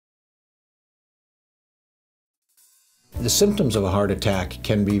The symptoms of a heart attack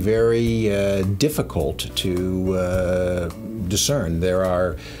can be very difficult to discern. There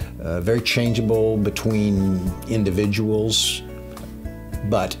are very changeable between individuals,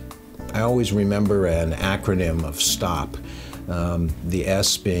 but I always remember an acronym of STOP. The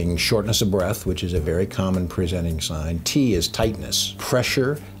S being shortness of breath, which is a very common presenting sign. T is tightness.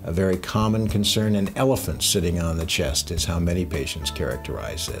 Pressure, a very common concern. An elephant sitting on the chest is how many patients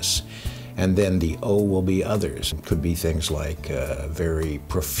characterize this. And then the O will be others. It could be things like very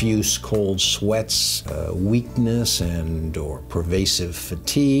profuse cold sweats, weakness or pervasive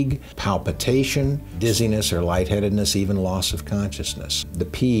fatigue, palpitation, dizziness or lightheadedness, even loss of consciousness. The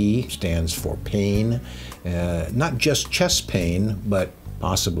P stands for pain, not just chest pain, but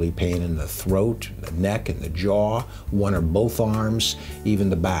possibly pain in the throat, the neck, and the jaw, one or both arms, even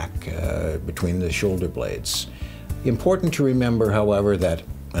the back between the shoulder blades. Important to remember, however, that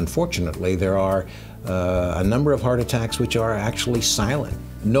unfortunately, there are a number of heart attacks which are actually silent.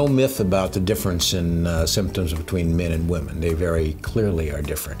 No myth about the difference in symptoms between men and women. They very clearly are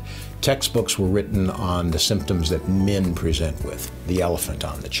different. Textbooks were written on the symptoms that men present with, the elephant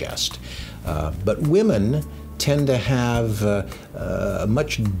on the chest. But women tend to have a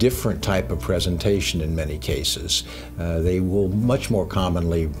much different type of presentation in many cases. They will much more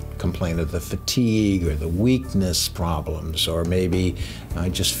commonly complain of the fatigue or the weakness problems, or maybe I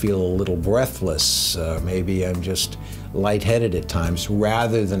just feel a little breathless, maybe I'm just lightheaded at times,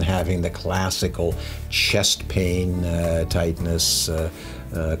 rather than having the classical chest pain, tightness,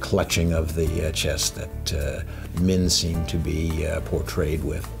 clutching of the chest that men seem to be portrayed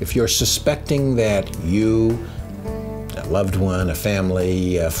with. If you're suspecting that you, a loved one, a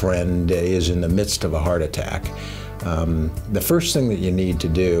family, a friend is in the midst of a heart attack, the first thing that you need to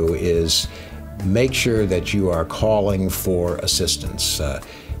do is make sure that you are calling for assistance.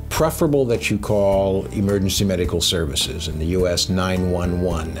 Preferable that you call emergency medical services, in the US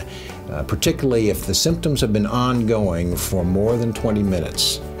 911, particularly if the symptoms have been ongoing for more than 20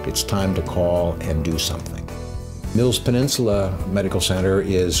 minutes. It's time to call and do something. Mills-Peninsula Medical Center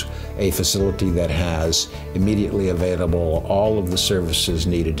is a facility that has immediately available all of the services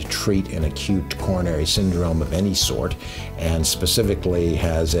needed to treat an acute coronary syndrome of any sort, and specifically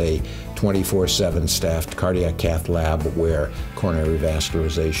has a 24/7 staffed cardiac cath lab where coronary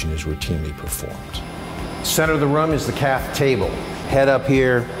revascularization is routinely performed. Center of the room is the cath table. Head up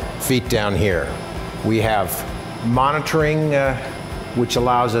here, feet down here. We have monitoring which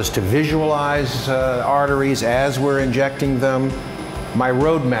allows us to visualize arteries as we're injecting them. My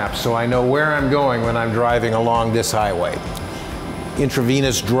road map, so I know where I'm going when I'm driving along this highway.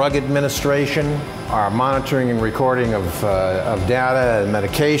 Intravenous drug administration, our monitoring and recording of data and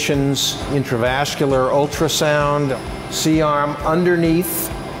medications, intravascular ultrasound, C-arm.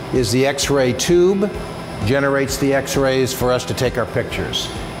 Underneath is the X-ray tube, generates the X-rays for us to take our pictures.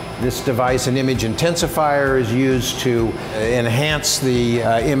 This device, an image intensifier, is used to enhance the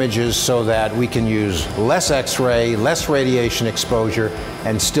images so that we can use less X-ray, less radiation exposure,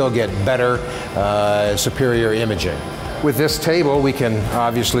 and still get better, superior imaging. With this table, we can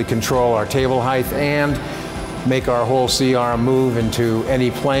obviously control our table height and make our whole C-arm move into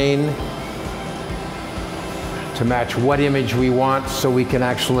any plane to match what image we want, so we can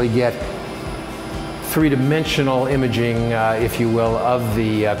actually get three-dimensional imaging, if you will, of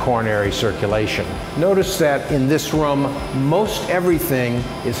the coronary circulation. Notice that in this room, most everything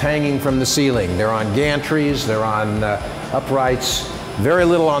is hanging from the ceiling. They're on gantries, they're on uprights, very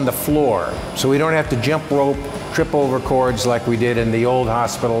little on the floor. So we don't have to jump rope, trip over cords like we did in the old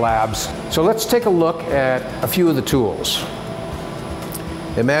hospital labs. So let's take a look at a few of the tools.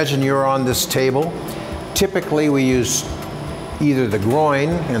 Imagine you're on this table. Typically we use either the groin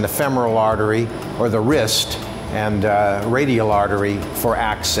and the femoral artery or the wrist and radial artery for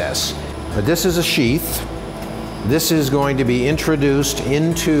access. But this is a sheath. This is going to be introduced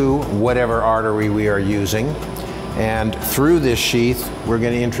into whatever artery we are using, and through this sheath we're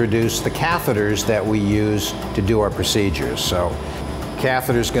going to introduce the catheters that we use to do our procedures. So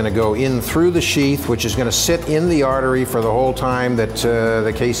catheter is going to go in through the sheath, which is going to sit in the artery for the whole time that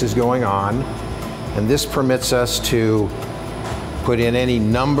the case is going on, and this permits us to put in any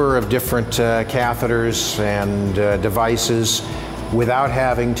number of different catheters and devices without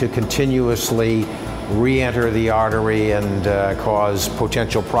having to continuously re-enter the artery and cause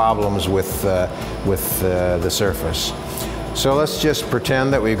potential problems with the surface. So let's just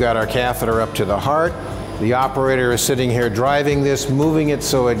pretend that we've got our catheter up to the heart. The operator is sitting here driving this, moving it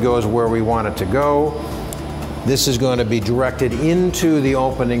so it goes where we want it to go. This is going to be directed into the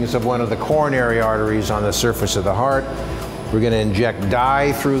openings of one of the coronary arteries on the surface of the heart. We're going to inject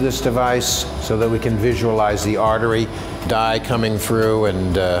dye through this device so that we can visualize the artery, dye coming through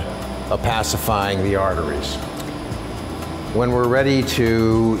and opacifying the arteries. When we're ready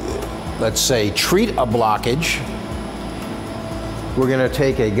to, let's say, treat a blockage, we're going to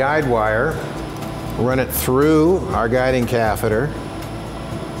take a guide wire, run it through our guiding catheter,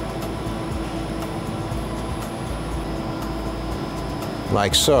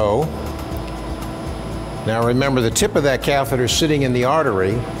 like so. Now remember, the tip of that catheter is sitting in the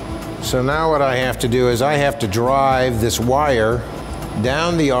artery, so now what I have to do is I have to drive this wire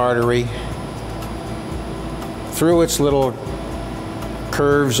down the artery through its little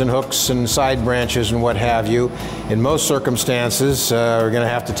curves and hooks and side branches and what have you. In most circumstances, we're going to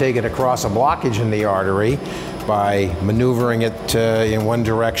have to take it across a blockage in the artery by maneuvering it in one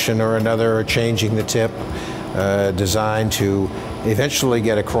direction or another, or changing the tip, designed to eventually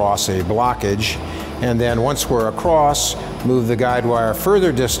get across a blockage. And then once we're across, move the guide wire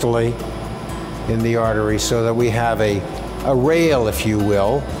further distally in the artery so that we have a rail, if you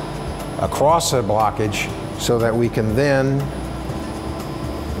will, across a blockage, so that we can then,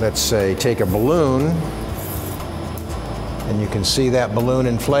 let's say, take a balloon, and you can see that balloon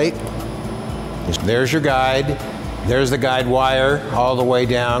inflate. There's your guide, there's the guide wire all the way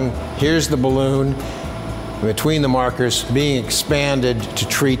down, here's the balloon between the markers being expanded to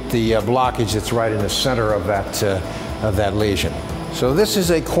treat the blockage that's right in the center of that lesion. So this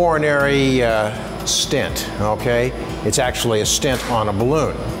is a coronary stent, okay? It's actually a stent on a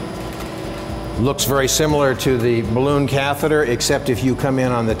balloon. Looks very similar to the balloon catheter, except if you come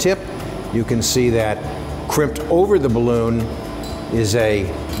in on the tip, you can see that crimped over the balloon is a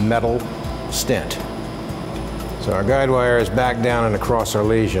metal stent. So our guide wire is back down and across our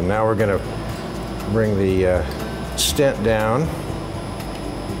lesion. Now we're going to bring the stent down.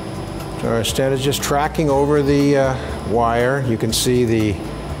 So our stent is just tracking over the wire. You can see the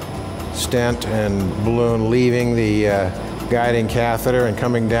stent and balloon leaving the guiding catheter and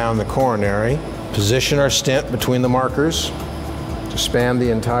coming down the coronary. Position our stent between the markers to span the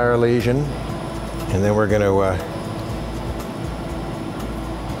entire lesion, and then we're going to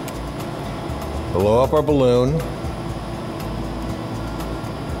blow up our balloon.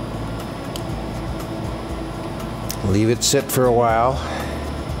 Leave it sit for a while,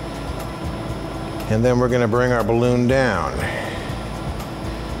 and then we're going to bring our balloon down.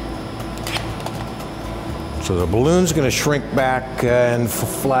 So the balloon's going to shrink back and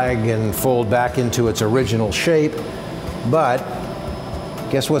flag and fold back into its original shape, but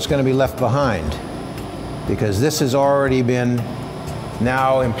guess what's going to be left behind? Because this has already been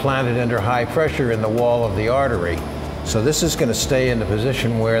now implanted under high pressure in the wall of the artery. So this is going to stay in the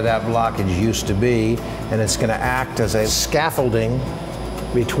position where that blockage used to be, and it's going to act as a scaffolding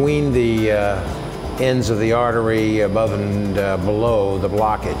between the ends of the artery above and below the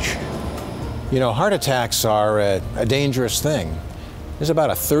blockage. You know, heart attacks are a dangerous thing. There's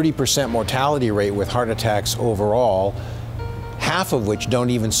about a 30% mortality rate with heart attacks overall, half of which don't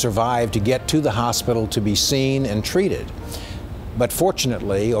even survive to get to the hospital to be seen and treated. But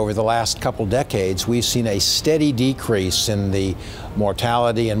fortunately, over the last couple decades, we've seen a steady decrease in the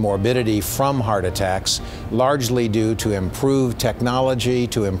mortality and morbidity from heart attacks, largely due to improved technology,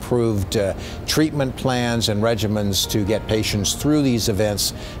 to improved treatment plans and regimens to get patients through these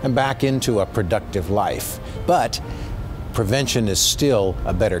events and back into a productive life. But prevention is still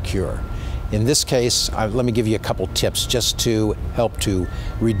a better cure. In this case, let me give you a couple tips just to help to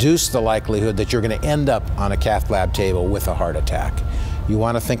reduce the likelihood that you're going to end up on a cath lab table with a heart attack. You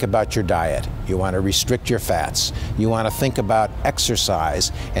want to think about your diet. You want to restrict your fats. You want to think about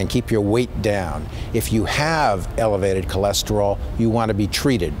exercise and keep your weight down. If you have elevated cholesterol, you want to be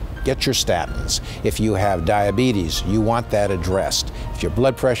treated. Get your statins. If you have diabetes, you want that addressed. If your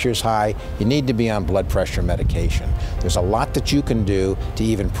blood pressure is high, you need to be on blood pressure medication. There's a lot that you can do to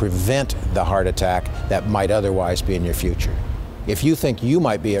even prevent the heart attack that might otherwise be in your future. If you think you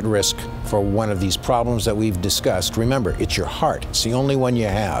might be at risk for one of these problems that we've discussed, remember, it's your heart. It's the only one you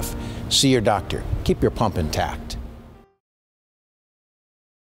have. See your doctor. Keep your pump intact.